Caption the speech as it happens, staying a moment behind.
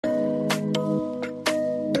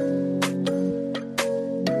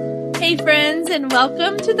Hey friends, and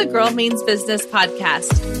welcome to the Girl Means Business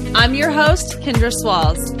podcast. I'm your host, Kendra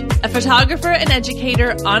Swalls, a photographer and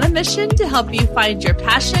educator on a mission to help you find your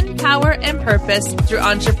passion, power, and purpose through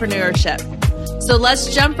entrepreneurship. So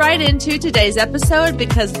let's jump right into today's episode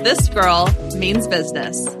because this girl means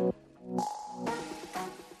business.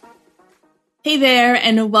 Hey there,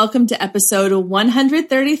 and welcome to episode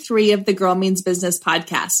 133 of the Girl Means Business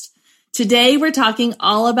podcast. Today, we're talking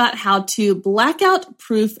all about how to blackout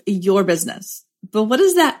proof your business. But what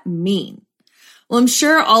does that mean? Well, I'm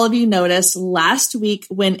sure all of you noticed last week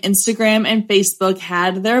when Instagram and Facebook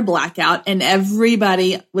had their blackout and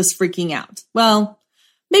everybody was freaking out. Well,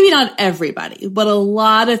 maybe not everybody, but a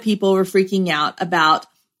lot of people were freaking out about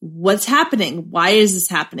what's happening. Why is this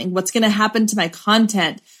happening? What's going to happen to my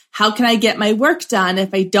content? How can I get my work done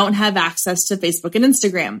if I don't have access to Facebook and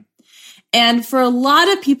Instagram? And for a lot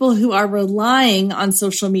of people who are relying on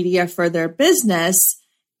social media for their business,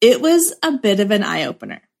 it was a bit of an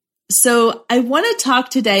eye-opener. So I want to talk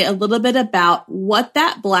today a little bit about what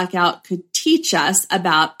that blackout could teach us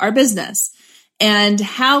about our business and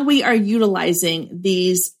how we are utilizing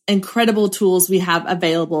these incredible tools we have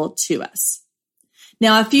available to us.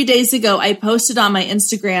 Now, a few days ago, I posted on my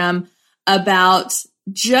Instagram about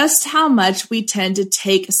just how much we tend to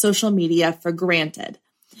take social media for granted.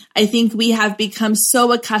 I think we have become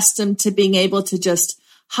so accustomed to being able to just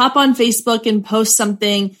hop on Facebook and post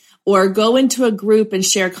something or go into a group and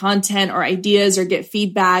share content or ideas or get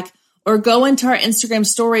feedback or go into our Instagram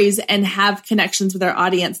stories and have connections with our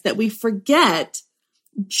audience that we forget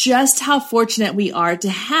just how fortunate we are to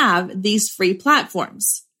have these free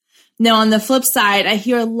platforms. Now, on the flip side, I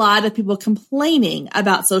hear a lot of people complaining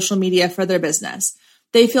about social media for their business.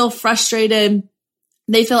 They feel frustrated.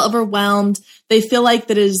 They feel overwhelmed. They feel like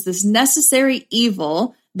that it is this necessary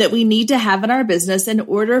evil that we need to have in our business in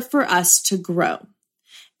order for us to grow.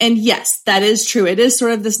 And yes, that is true. It is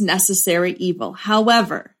sort of this necessary evil.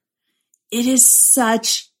 However, it is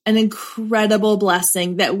such an incredible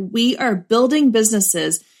blessing that we are building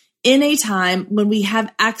businesses in a time when we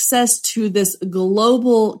have access to this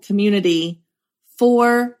global community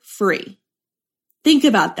for free. Think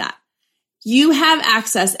about that. You have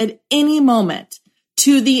access at any moment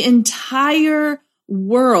to the entire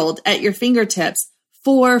world at your fingertips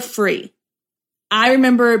for free. I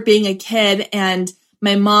remember being a kid and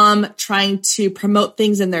my mom trying to promote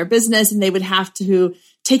things in their business, and they would have to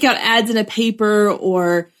take out ads in a paper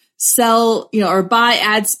or sell, or buy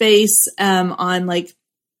ad space on like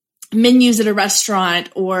menus at a restaurant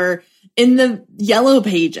or in the yellow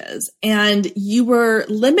pages. And you were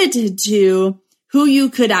limited to who you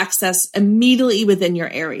could access immediately within your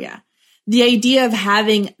area. The idea of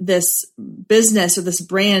having this business or this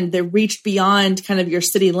brand that reached beyond kind of your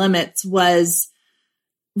city limits was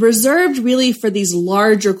reserved really for these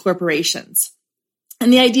larger corporations.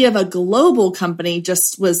 And the idea of a global company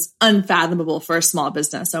just was unfathomable for a small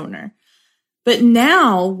business owner. But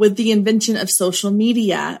now with the invention of social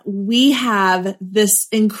media, we have this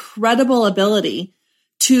incredible ability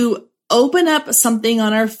to open up something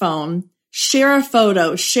on our phone, share a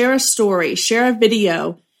photo, share a story, share a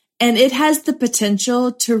video, and it has the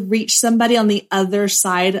potential to reach somebody on the other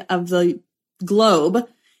side of the globe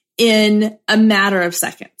in a matter of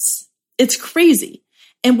seconds. It's crazy.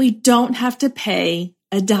 And we don't have to pay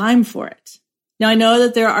a dime for it. Now, I know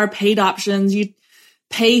that there are paid options. You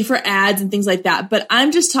pay for ads and things like that. But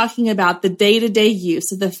I'm just talking about the day-to-day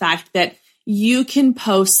use of the fact that you can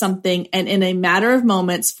post something and in a matter of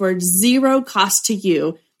moments for zero cost to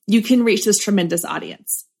you, you can reach this tremendous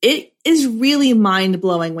audience. It is really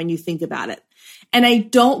mind-blowing when you think about it. And I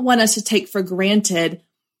don't want us to take for granted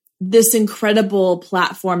this incredible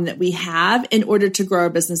platform that we have in order to grow our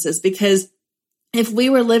businesses. Because if we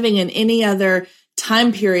were living in any other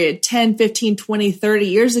time period, 10, 15, 20, 30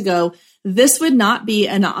 years ago, this would not be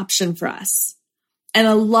an option for us. And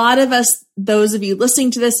a lot of us, those of you listening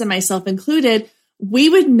to this and myself included, we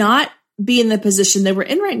would not be in the position that we're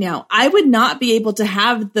in right now. I would not be able to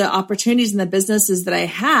have the opportunities and the businesses that I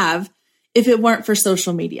have if it weren't for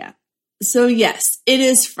social media. So yes, it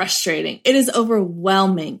is frustrating. It is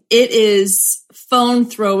overwhelming. It is phone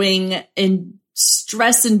throwing and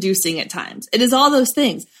stress inducing at times. It is all those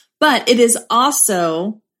things, but it is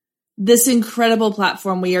also this incredible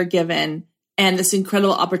platform we are given and this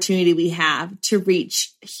incredible opportunity we have to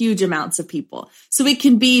reach huge amounts of people. So we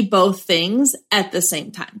can be both things at the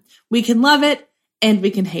same time. We can love it and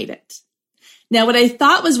we can hate it. Now, what I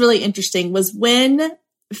thought was really interesting was when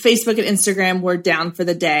Facebook and Instagram were down for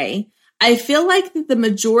the day, I feel like the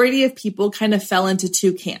majority of people kind of fell into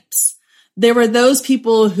two camps. There were those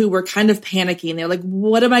people who were kind of panicking. They're like,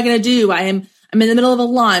 what am I going to do? I'm I'm in the middle of a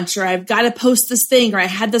launch, or I've got to post this thing, or I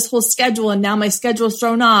had this whole schedule and now my schedule's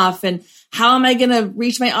thrown off. And how am I going to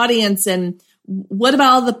reach my audience? And what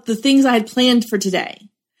about all the things I had planned for today?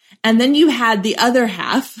 And then you had the other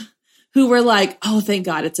half who were like, oh, thank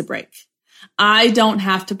God it's a break. I don't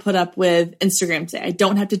have to put up with Instagram today. I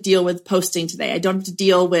don't have to deal with posting today. I don't have to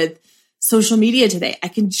deal with social media today. I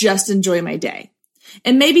can just enjoy my day.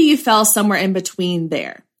 And maybe you fell somewhere in between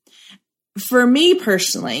there. For me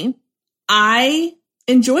personally, I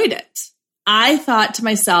enjoyed it. I thought to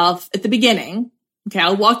myself at the beginning, okay,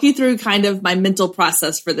 I'll walk you through kind of my mental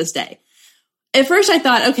process for this day. At first I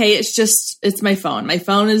thought, okay, it's my phone. My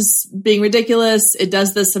phone is being ridiculous. It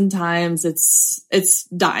does this sometimes. It's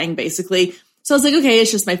dying basically. So I was like, okay,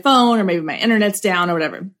 it's just my phone, or maybe my internet's down or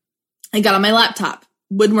whatever. I got on my laptop,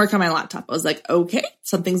 wouldn't work on my laptop. I was like, okay,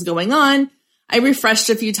 something's going on. I refreshed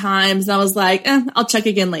a few times and I was like, I'll check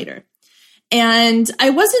again later. And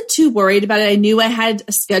I wasn't too worried about it. I knew I had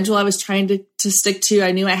a schedule I was trying to stick to.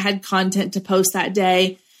 I knew I had content to post that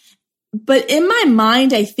day. But in my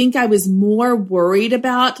mind, I think I was more worried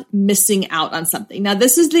about missing out on something. Now,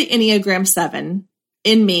 this is the Enneagram 7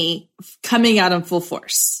 in me coming out in full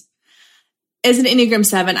force. As an Enneagram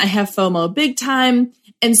 7, I have FOMO big time.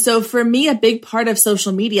 And so for me, a big part of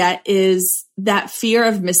social media is that fear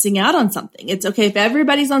of missing out on something. It's okay if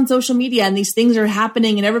everybody's on social media and these things are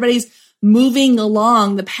happening and everybody's moving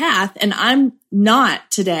along the path and I'm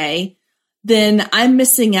not today, then I'm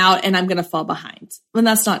missing out and I'm going to fall behind. Well,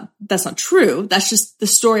 that's not true. That's just the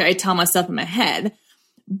story I tell myself in my head.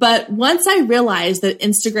 But once I realized that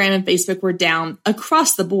Instagram and Facebook were down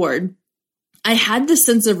across the board, I had this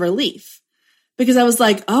sense of relief because I was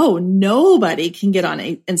like, oh, nobody can get on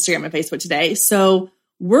Instagram and Facebook today. So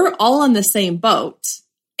we're all on the same boat.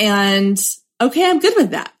 And okay, I'm good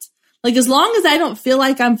with that. Like, as long as I don't feel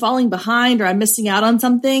like I'm falling behind or I'm missing out on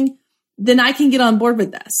something, then I can get on board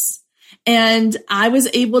with this. And I was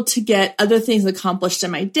able to get other things accomplished in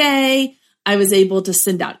my day. I was able to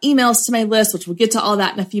send out emails to my list, which we'll get to all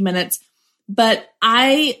that in a few minutes. But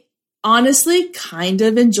I honestly kind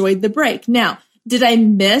of enjoyed the break. Now, did I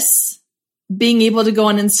miss being able to go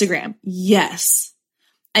on Instagram? Yes.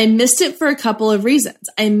 I missed it for a couple of reasons.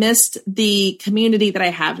 I missed the community that I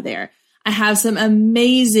have there. I have some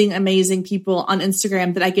amazing, amazing people on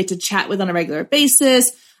Instagram that I get to chat with on a regular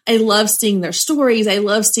basis. I love seeing their stories. I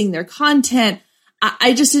love seeing their content.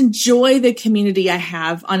 I just enjoy the community I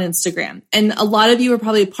have on Instagram. And a lot of you are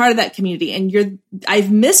probably a part of that community. And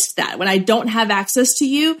I've missed that. When I don't have access to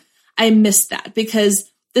you, I miss that because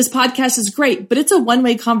this podcast is great, but it's a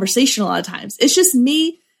one-way conversation a lot of times. It's just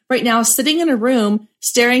me right now sitting in a room,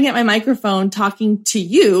 staring at my microphone, talking to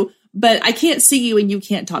you, but I can't see you and you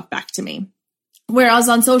can't talk back to me. Whereas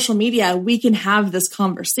on social media, we can have this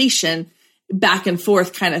conversation back and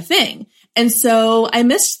forth kind of thing. And so I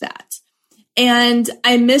missed that. And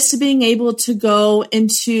I missed being able to go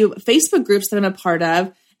into Facebook groups that I'm a part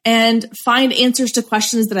of and find answers to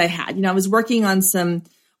questions that I had. You know, I was working on some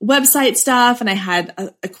website stuff and I had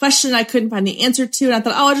a question I couldn't find the answer to. And I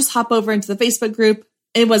thought, I'll just hop over into the Facebook group.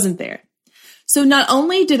 It wasn't there. So not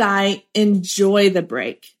only did I enjoy the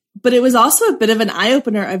break, but it was also a bit of an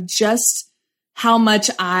eye-opener of just how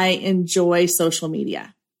much I enjoy social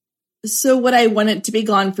media. So would I want it to be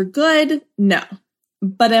gone for good? No.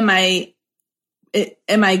 But am I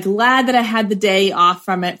glad that I had the day off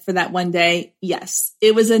from it for that one day? Yes.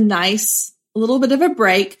 It was a nice little bit of a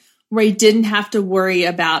break where I didn't have to worry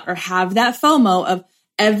about or have that FOMO of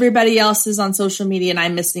everybody else is on social media and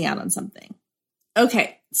I'm missing out on something.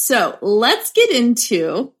 Okay, so let's get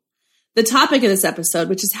into the topic of this episode,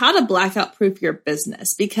 which is how to blackout proof your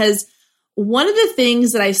business. Because one of the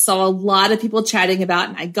things that I saw a lot of people chatting about,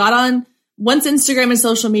 and I got on once Instagram and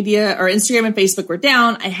social media or Instagram and Facebook were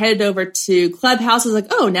down, I headed over to Clubhouse. I was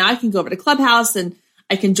like, oh, now I can go over to Clubhouse and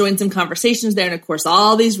I can join some conversations there. And of course,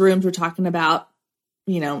 all these rooms were talking about,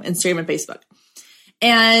 Instagram and Facebook.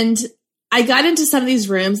 And I got into some of these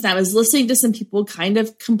rooms and I was listening to some people kind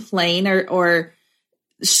of complain or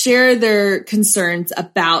share their concerns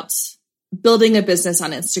about building a business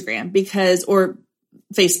on Instagram or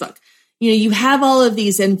Facebook. You have all of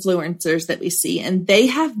these influencers that we see, and they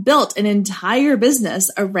have built an entire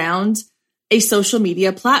business around a social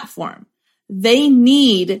media platform. They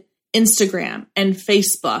need Instagram and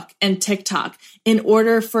Facebook and TikTok in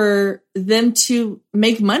order for them to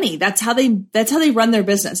make money. That's how they run their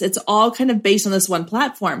business. It's all kind of based on this one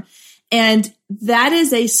platform. And that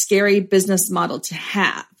is a scary business model to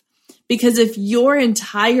have, because if your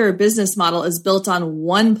entire business model is built on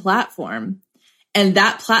one platform and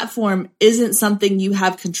that platform isn't something you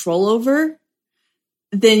have control over,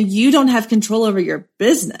 then you don't have control over your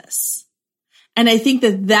business. And I think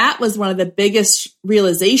that that was one of the biggest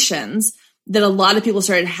realizations that a lot of people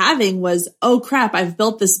started having was, oh crap, I've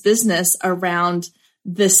built this business around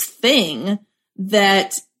this thing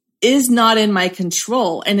that is not in my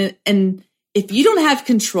control. And if you don't have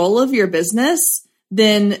control of your business,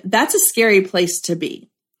 then that's a scary place to be.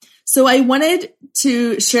 So I wanted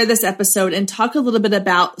to share this episode and talk a little bit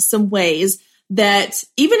about some ways that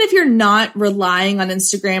even if you're not relying on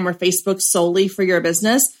Instagram or Facebook solely for your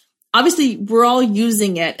business, obviously we're all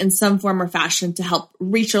using it in some form or fashion to help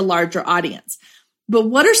reach a larger audience. But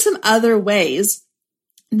what are some other ways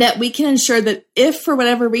that we can ensure that if for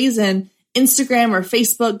whatever reason Instagram or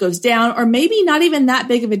Facebook goes down, or maybe not even that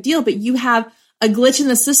big of a deal, but you have a glitch in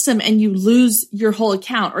the system and you lose your whole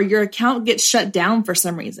account or your account gets shut down for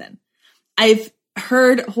some reason? I've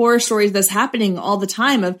heard horror stories that's happening all the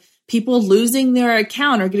time of people losing their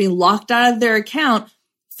account or getting locked out of their account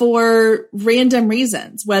for random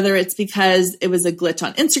reasons, whether it's because it was a glitch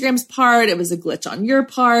on Instagram's part, it was a glitch on your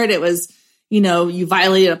part, it was, you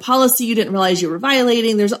violated a policy you didn't realize you were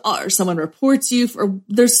violating, or someone reports you,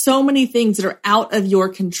 there's so many things that are out of your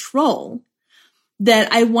control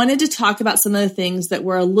that I wanted to talk about some of the things that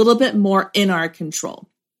were a little bit more in our control.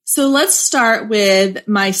 So let's start with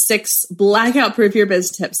my 6 blackout proof your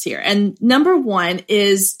biz tips here. And number 1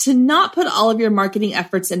 is to not put all of your marketing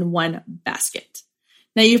efforts in one basket.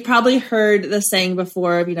 Now, you've probably heard the saying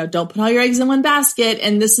before of, don't put all your eggs in one basket.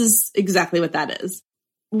 And this is exactly what that is.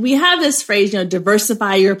 We have this phrase,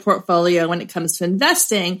 diversify your portfolio when it comes to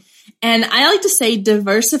investing. And I like to say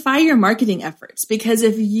diversify your marketing efforts, because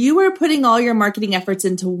if you are putting all your marketing efforts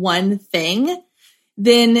into one thing,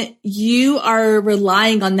 then you are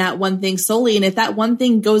relying on that one thing solely. And if that one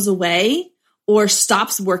thing goes away or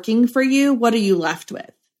stops working for you, what are you left with?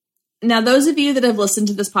 Now, those of you that have listened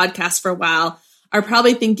to this podcast for a while are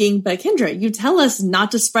probably thinking, but Kendra, you tell us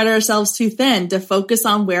not to spread ourselves too thin, to focus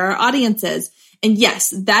on where our audience is. And yes,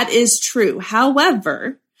 that is true.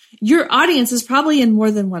 However, your audience is probably in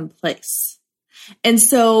more than one place. And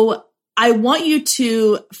so I want you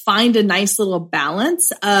to find a nice little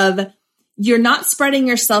balance of you're not spreading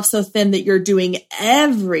yourself so thin that you're doing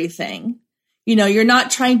everything. You're not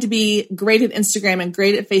trying to be great at Instagram and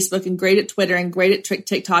great at Facebook and great at Twitter and great at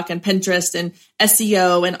TikTok and Pinterest and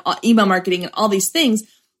SEO and email marketing and all these things,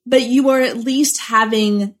 but you are at least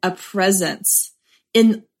having a presence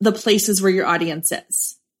in the places where your audience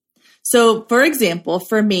is. So for example,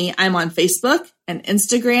 for me, I'm on Facebook and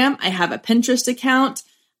Instagram. I have a Pinterest account.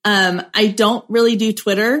 I don't really do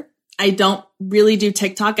Twitter. I don't really do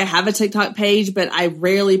TikTok. I have a TikTok page, but I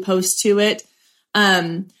rarely post to it.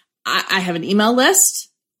 I have an email list.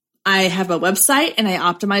 I have a website and I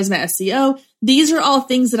optimize my SEO. These are all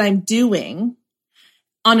things that I'm doing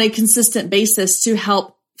on a consistent basis to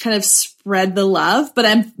help kind of spread the love, but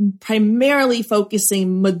I'm primarily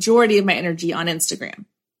focusing majority of my energy on Instagram.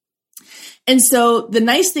 And so the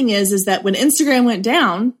nice thing is that when Instagram went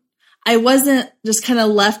down, I wasn't just kind of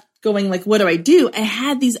left going like, what do I do? I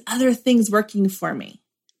had these other things working for me.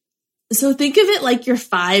 So think of it like your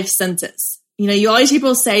 5 senses. You always hear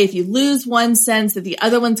people say if you lose one sense, that the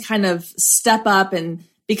other ones kind of step up and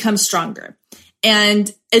become stronger.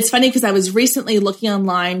 And it's funny because I was recently looking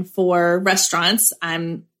online for restaurants.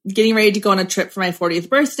 I'm getting ready to go on a trip for my 40th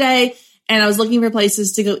birthday. And I was looking for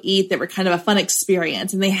places to go eat that were kind of a fun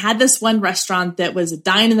experience. And they had this one restaurant that was a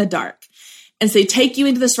dine in the dark. And so they take you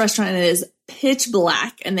into this restaurant and it is pitch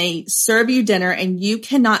black and they serve you dinner and you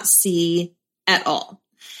cannot see at all.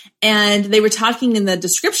 And they were talking in the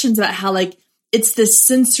descriptions about how it's this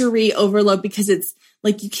sensory overload because it's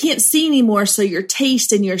you can't see anymore. So your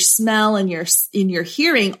taste and your smell and your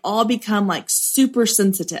hearing all become super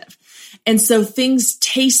sensitive. And so things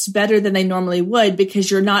taste better than they normally would because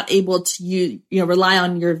you're not able to rely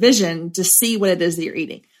on your vision to see what it is that you're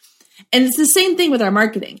eating. And it's the same thing with our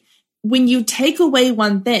marketing. When you take away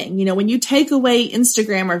one thing, when you take away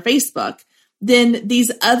Instagram or Facebook, then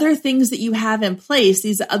these other things that you have in place,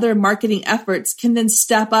 these other marketing efforts can then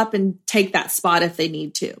step up and take that spot if they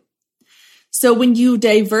need to. So when you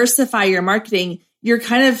diversify your marketing, you're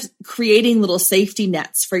kind of creating little safety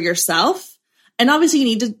nets for yourself. And obviously you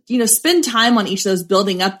need to, spend time on each of those,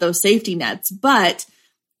 building up those safety nets. But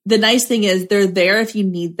the nice thing is they're there if you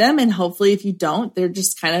need them. And hopefully if you don't, they're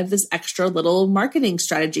just kind of this extra little marketing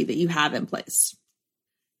strategy that you have in place.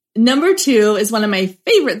 Number 2 is one of my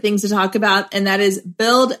favorite things to talk about, and that is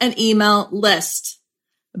build an email list.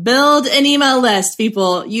 Build an email list,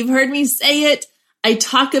 people. You've heard me say it. I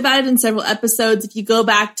talk about it in several episodes. If you go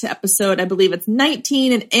back to episode, I believe it's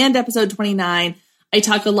 19 and episode 29, I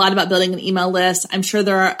talk a lot about building an email list. I'm sure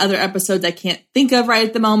there are other episodes I can't think of right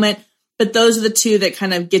at the moment, but those are the two that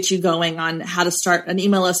kind of get you going on how to start an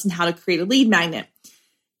email list and how to create a lead magnet.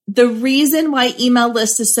 The reason why email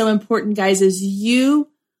list is so important, guys, is you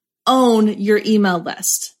own your email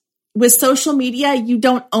list. With social media, you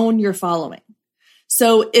don't own your following.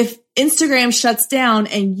 So if Instagram shuts down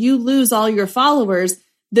and you lose all your followers,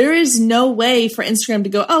 there is no way for Instagram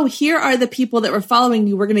to go, oh, here are the people that were following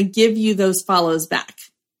you. We're going to give you those follows back.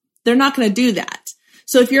 They're not going to do that.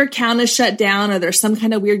 So if your account is shut down or there's some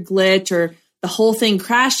kind of weird glitch or the whole thing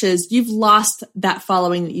crashes, you've lost that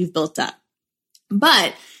following that you've built up.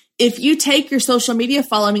 But if you take your social media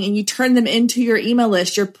following and you turn them into your email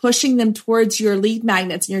list, you're pushing them towards your lead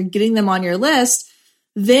magnets and you're getting them on your list,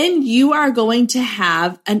 then you are going to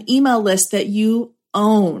have an email list that you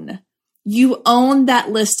own. You own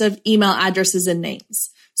that list of email addresses and names.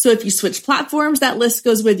 So if you switch platforms, that list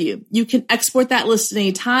goes with you. You can export that list at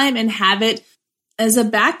any time and have it as a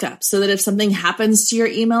backup so that if something happens to your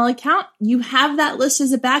email account, you have that list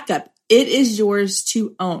as a backup. It is yours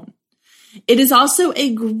to own. It is also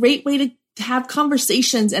a great way to have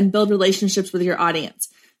conversations and build relationships with your audience.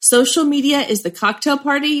 Social media is the cocktail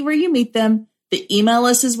party where you meet them. The email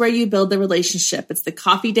list is where you build the relationship. It's the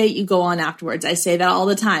coffee date you go on afterwards. I say that all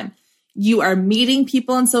the time. You are meeting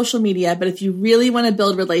people on social media, but if you really want to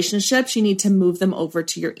build relationships, you need to move them over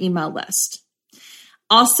to your email list.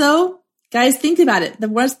 Also, guys, think about it.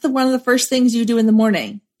 What's one of the first things you do in the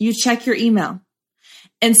morning? You check your email.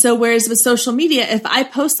 And so whereas with social media, if I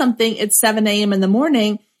post something at 7 a.m. in the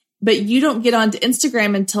morning, but you don't get onto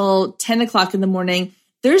Instagram until 10 o'clock in the morning,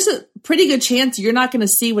 there's a pretty good chance you're not going to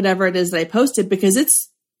see whatever it is that I posted because it's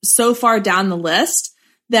so far down the list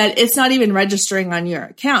that it's not even registering on your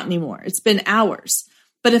account anymore. It's been hours.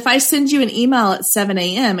 But if I send you an email at 7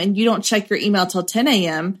 a.m. and you don't check your email till 10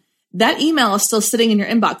 a.m., that email is still sitting in your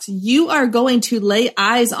inbox. You are going to lay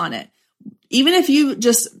eyes on it. Even if you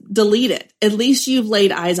just delete it, at least you've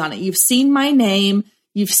laid eyes on it. You've seen my name.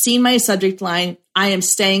 You've seen my subject line. I am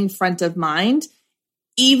staying front of mind,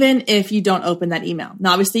 even if you don't open that email.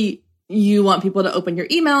 Now, obviously, you want people to open your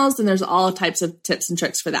emails, and there's all types of tips and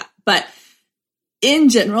tricks for that. But in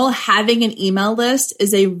general, having an email list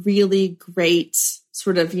is a really great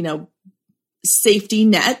sort of, safety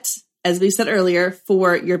net, as we said earlier,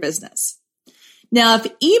 for your business. Now, if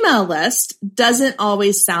email list doesn't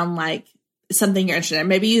always sound like something you're interested in,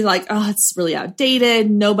 maybe you're like, oh, it's really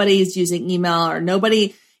outdated. Nobody's using email or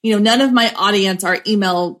nobody, none of my audience are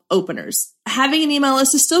email openers. Having an email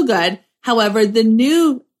list is still good. However, the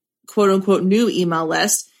new quote unquote new email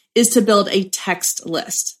list is to build a text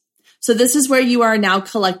list. So this is where you are now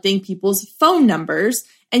collecting people's phone numbers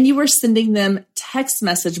and you are sending them text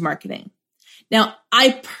message marketing. Now,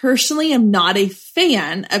 I personally am not a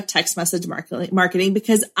fan of text message marketing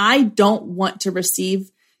because I don't want to receive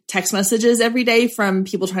text messages every day from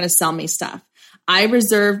people trying to sell me stuff. I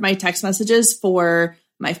reserve my text messages for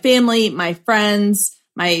my family, my friends,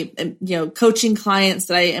 my coaching clients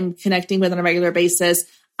that I am connecting with on a regular basis.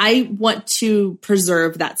 I want to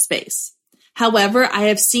preserve that space. However, I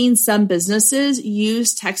have seen some businesses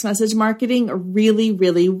use text message marketing really,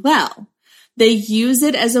 really well. They use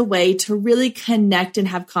it as a way to really connect and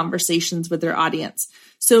have conversations with their audience.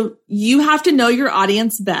 So you have to know your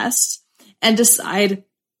audience best and decide,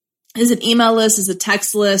 is an email list, is a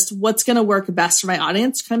text list, what's going to work best for my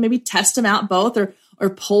audience? Kind of maybe test them out both or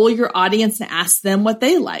poll your audience and ask them what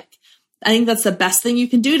they like. I think that's the best thing you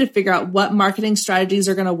can do to figure out what marketing strategies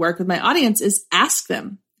are going to work with my audience is ask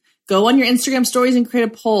them. Go on your Instagram stories and create a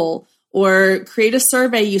poll or create a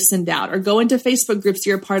survey you send out or go into Facebook groups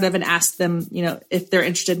you're a part of and ask them, if they're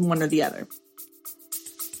interested in one or the other.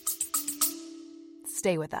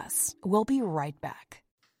 Stay with us. We'll be right back.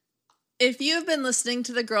 If you have been listening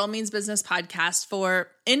to the Girl Means Business podcast for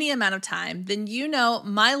any amount of time, then you know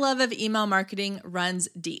my love of email marketing runs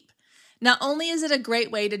deep. Not only is it a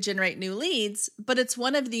great way to generate new leads, but it's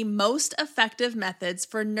one of the most effective methods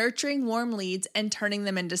for nurturing warm leads and turning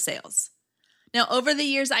them into sales. Now, over the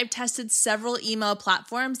years, I've tested several email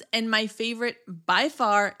platforms, and my favorite by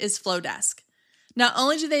far is Flowdesk. Not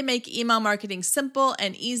only do they make email marketing simple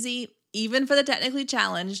and easy, even for the technically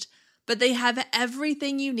challenged, but they have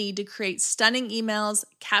everything you need to create stunning emails,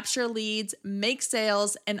 capture leads, make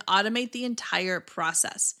sales, and automate the entire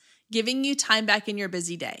process, giving you time back in your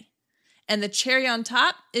busy day. And the cherry on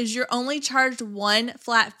top is you're only charged one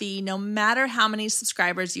flat fee no matter how many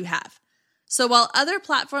subscribers you have. So while other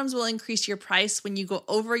platforms will increase your price when you go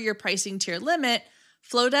over your pricing tier limit,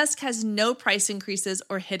 Flowdesk has no price increases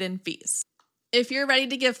or hidden fees. If you're ready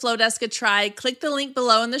to give Flowdesk a try, click the link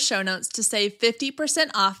below in the show notes to save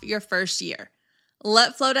 50% off your first year.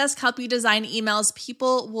 Let Flowdesk help you design emails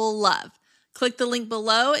people will love. Click the link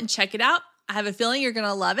below and check it out. I have a feeling you're going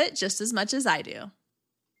to love it just as much as I do.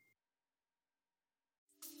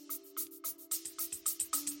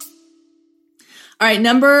 All right,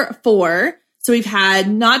 number 4. So we've had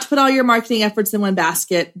not to put all your marketing efforts in one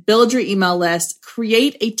basket, build your email list,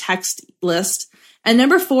 create a text list. And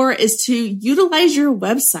number 4 is to utilize your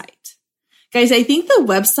website. Guys, I think the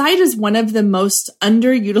website is one of the most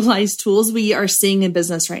underutilized tools we are seeing in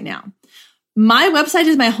business right now. My website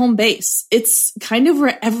is my home base. It's kind of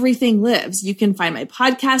where everything lives. You can find my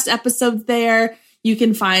podcast episodes there. You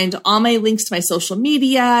can find all my links to my social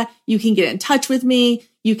media. You can get in touch with me.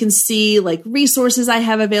 You can see like resources I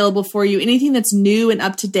have available for you. Anything that's new and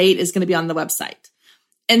up to date is going to be on the website.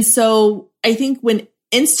 And so I think when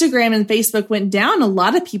Instagram and Facebook went down, a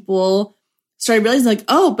lot of people started realizing like,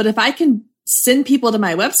 oh, but if I can send people to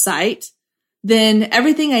my website, then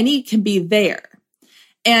everything I need can be there.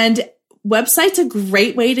 And website's a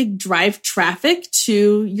great way to drive traffic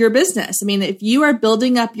to your business. I mean, if you are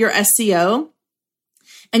building up your SEO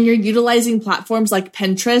and you're utilizing platforms like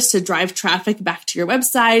Pinterest to drive traffic back to your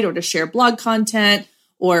website or to share blog content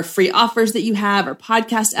or free offers that you have or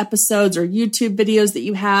podcast episodes or YouTube videos that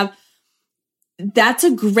you have, that's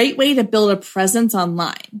a great way to build a presence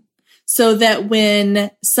online so that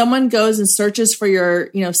when someone goes and searches for your,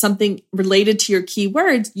 something related to your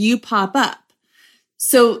keywords, you pop up.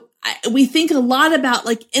 So we think a lot about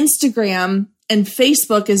like Instagram and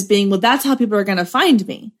Facebook as being, well, that's how people are going to find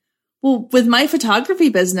me. Well, with my photography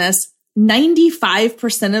business,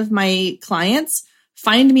 95% of my clients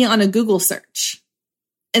find me on a Google search.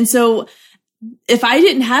 And so if I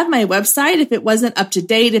didn't have my website, if it wasn't up to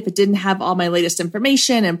date, if it didn't have all my latest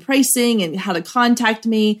information and pricing and how to contact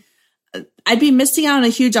me, I'd be missing out on a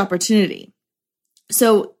huge opportunity.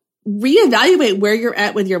 So reevaluate where you're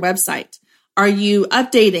at with your website. Are you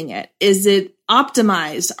updating it? Is it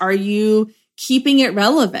optimized? Are you keeping it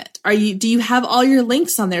relevant? Do you have all your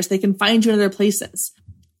links on there so they can find you in other places?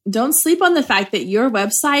 Don't sleep on the fact that your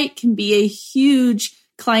website can be a huge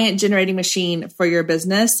client generating machine for your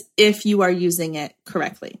business if you are using it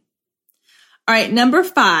correctly. All right, number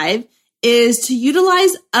 5 is to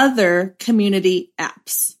utilize other community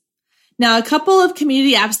apps. Now, a couple of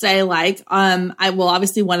community apps that I like,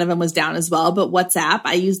 obviously one of them was down as well, but WhatsApp,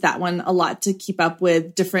 I use that one a lot to keep up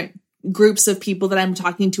with different groups of people that I'm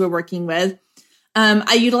talking to or working with.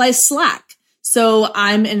 I utilize Slack. So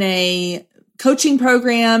I'm in a coaching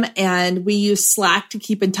program and we use Slack to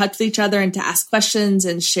keep in touch with each other and to ask questions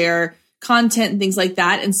and share content and things like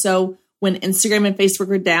that. And so when Instagram and Facebook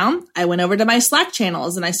were down, I went over to my Slack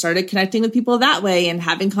channels and I started connecting with people that way and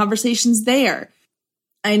having conversations there.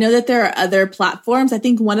 I know that there are other platforms. I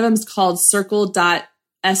think one of them is called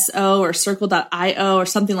Circle.so or Circle.io or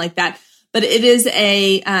something like that. But it is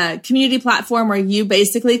a community platform where you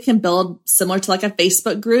basically can build similar to like a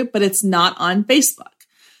Facebook group, but it's not on Facebook.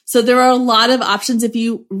 So there are a lot of options if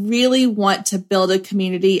you really want to build a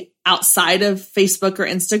community outside of Facebook or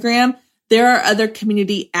Instagram. There are other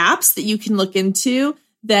community apps that you can look into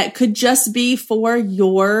that could just be for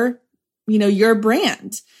your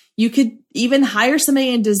brand. You could even hire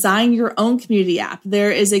somebody and design your own community app.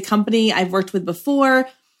 There is a company I've worked with before.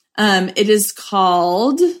 It is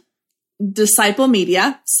called Disciple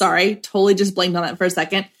Media. Sorry, totally just blanked on that for a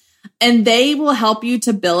second. And they will help you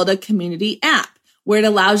to build a community app where it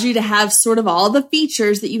allows you to have sort of all the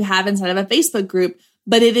features that you have inside of a Facebook group,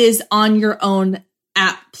 but it is on your own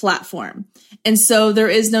app platform. And so there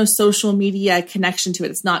is no social media connection to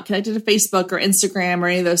it. It's not connected to Facebook or Instagram or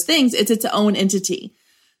any of those things. It's its own entity.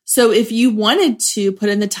 So if you wanted to put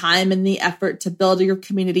in the time and the effort to build your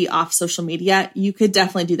community off social media, you could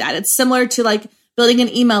definitely do that. It's similar to like building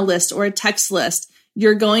an email list or a text list.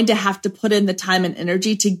 You're going to have to put in the time and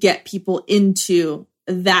energy to get people into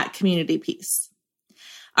that community piece.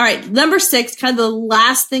 All right, number 6, kind of the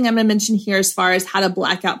last thing I'm going to mention here as far as how to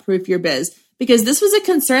blackout proof your biz, because this was a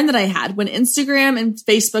concern that I had when Instagram and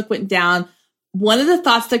Facebook went down. One of the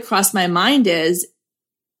thoughts that crossed my mind is,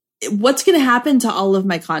 what's going to happen to all of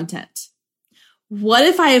my content? What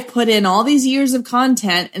if I have put in all these years of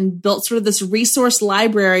content and built sort of this resource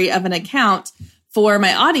library of an account for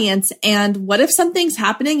my audience? And what if something's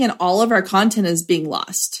happening and all of our content is being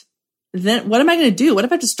lost? Then what am I going to do? What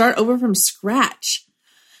if I have to start over from scratch?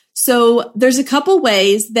 So there's a couple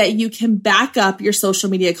ways that you can back up your social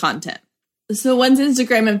media content. So once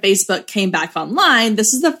Instagram and Facebook came back online,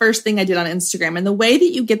 this is the first thing I did on Instagram. And the way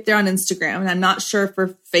that you get there on Instagram, and I'm not sure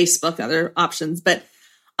for Facebook and other options, but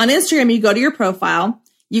on Instagram, you go to your profile,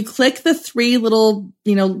 you click the 3 little,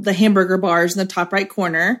 the hamburger bars in the top right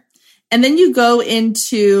corner, and then you go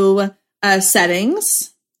into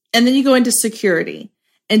settings, and then you go into security.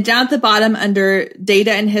 And down at the bottom under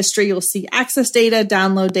data and history, you'll see access data,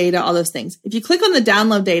 download data, all those things. If you click on the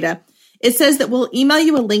download data, it says that we'll email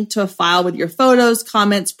you a link to a file with your photos,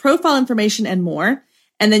 comments, profile information, and more.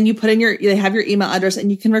 And then you put in they have your email address and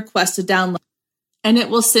you can request a download. And it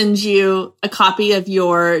will send you a copy of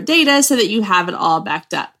your data so that you have it all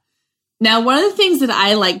backed up. Now, one of the things that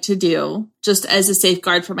I like to do, just as a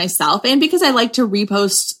safeguard for myself, and because I like to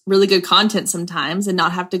repost really good content sometimes and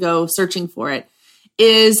not have to go searching for it,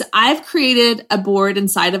 is I've created a board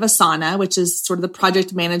inside of Asana, which is sort of the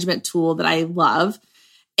project management tool that I love.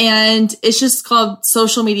 And it's just called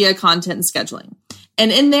social media content and scheduling.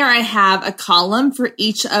 And in there, I have a column for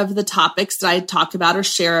each of the topics that I talk about or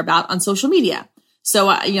share about on social media. So,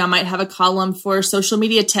 I might have a column for social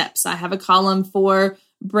media tips. I have a column for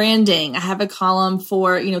branding. I have a column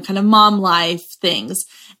for, kind of mom life things.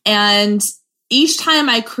 And each time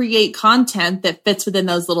I create content that fits within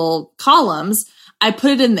those little columns, I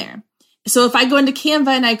put it in there. So if I go into Canva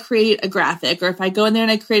and I create a graphic, or if I go in there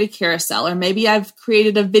and I create a carousel, or maybe I've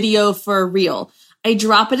created a video for a reel, I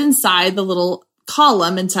drop it inside the little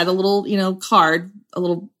column, inside a little, card,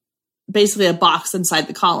 basically a box inside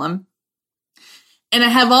the column. And I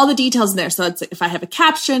have all the details in there. So it's if I have a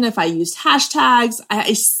caption, if I use hashtags,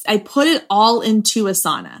 I put it all into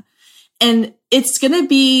Asana. And it's going to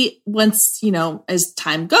be once, as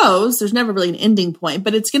time goes, there's never really an ending point,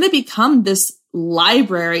 but it's going to become this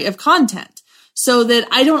library of content so that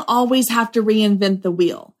I don't always have to reinvent the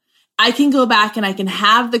wheel. I can go back and I can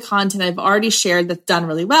have the content I've already shared that's done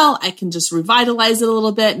really well. I can just revitalize it a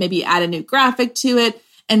little bit, maybe add a new graphic to it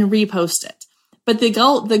and repost it. But the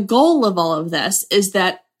goal of all of this is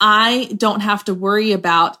that I don't have to worry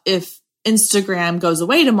about if Instagram goes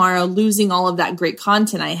away tomorrow, losing all of that great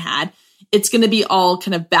content I had. It's going to be all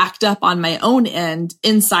kind of backed up on my own end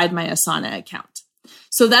inside my Asana account.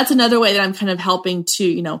 So that's another way that I'm kind of helping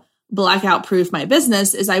to, blackout proof my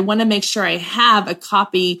business is I want to make sure I have a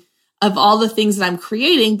copy of all the things that I'm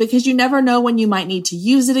creating, because you never know when you might need to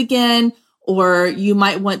use it again, or you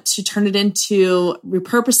might want to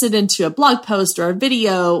repurpose it into a blog post or a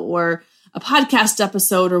video or a podcast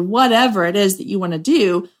episode or whatever it is that you want to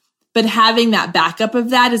do. But having that backup of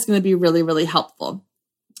that is going to be really, really helpful.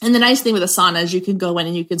 And the nice thing with Asana is you can go in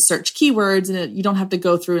and you can search keywords, and you don't have to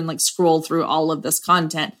go through and scroll through all of this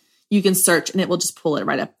content. You can search and it will just pull it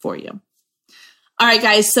right up for you. All right,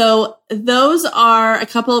 guys. So those are a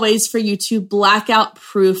couple of ways for you to blackout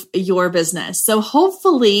proof your business. So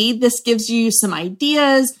hopefully this gives you some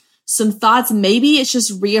ideas, some thoughts. Maybe it's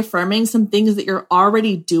just reaffirming some things that you're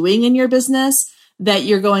already doing in your business that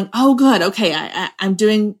you're going, oh, good. Okay. I'm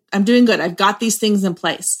doing good. I've got these things in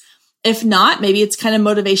place. If not, maybe it's kind of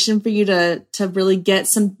motivation for you to really get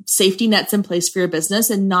some safety nets in place for your business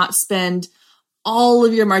and not spend all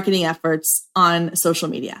of your marketing efforts on social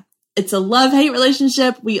media. It's a love-hate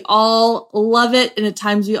relationship. We all love it, and at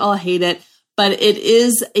times we all hate it, but it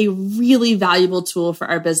is a really valuable tool for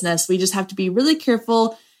our business. We just have to be really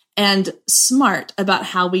careful and smart about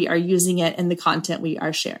how we are using it and the content we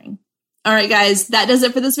are sharing. All right, guys, that does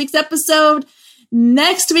it for this week's episode.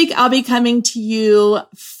 Next week, I'll be coming to you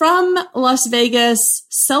from Las Vegas,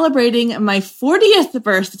 celebrating my 40th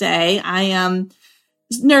birthday. I am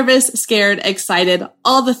nervous, scared, excited,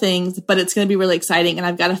 all the things, but it's going to be really exciting. And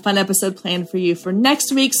I've got a fun episode planned for you for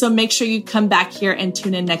next week. So make sure you come back here and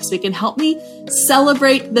tune in next week and help me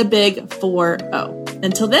celebrate the big 4-0.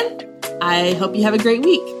 Until then, I hope you have a great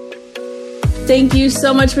week. Thank you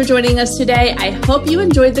so much for joining us today. I hope you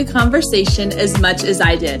enjoyed the conversation as much as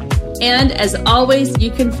I did. And as always,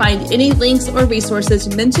 you can find any links or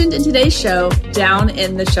resources mentioned in today's show down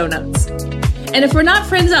in the show notes. And if we're not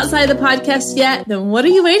friends outside of the podcast yet, then what are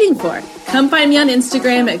you waiting for? Come find me on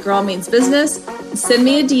Instagram at Girl Means Business. Send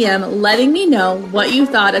me a DM letting me know what you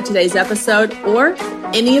thought of today's episode or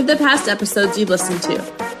any of the past episodes you've listened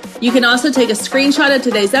to. You can also take a screenshot of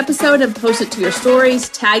today's episode and post it to your stories,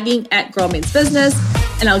 tagging at Girl Means Business,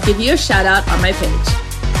 and I'll give you a shout out on my page.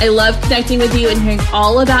 I love connecting with you and hearing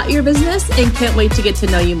all about your business and can't wait to get to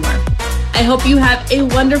know you more. I hope you have a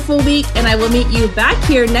wonderful week, and I will meet you back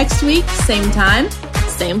here next week, same time,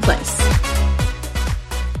 same place.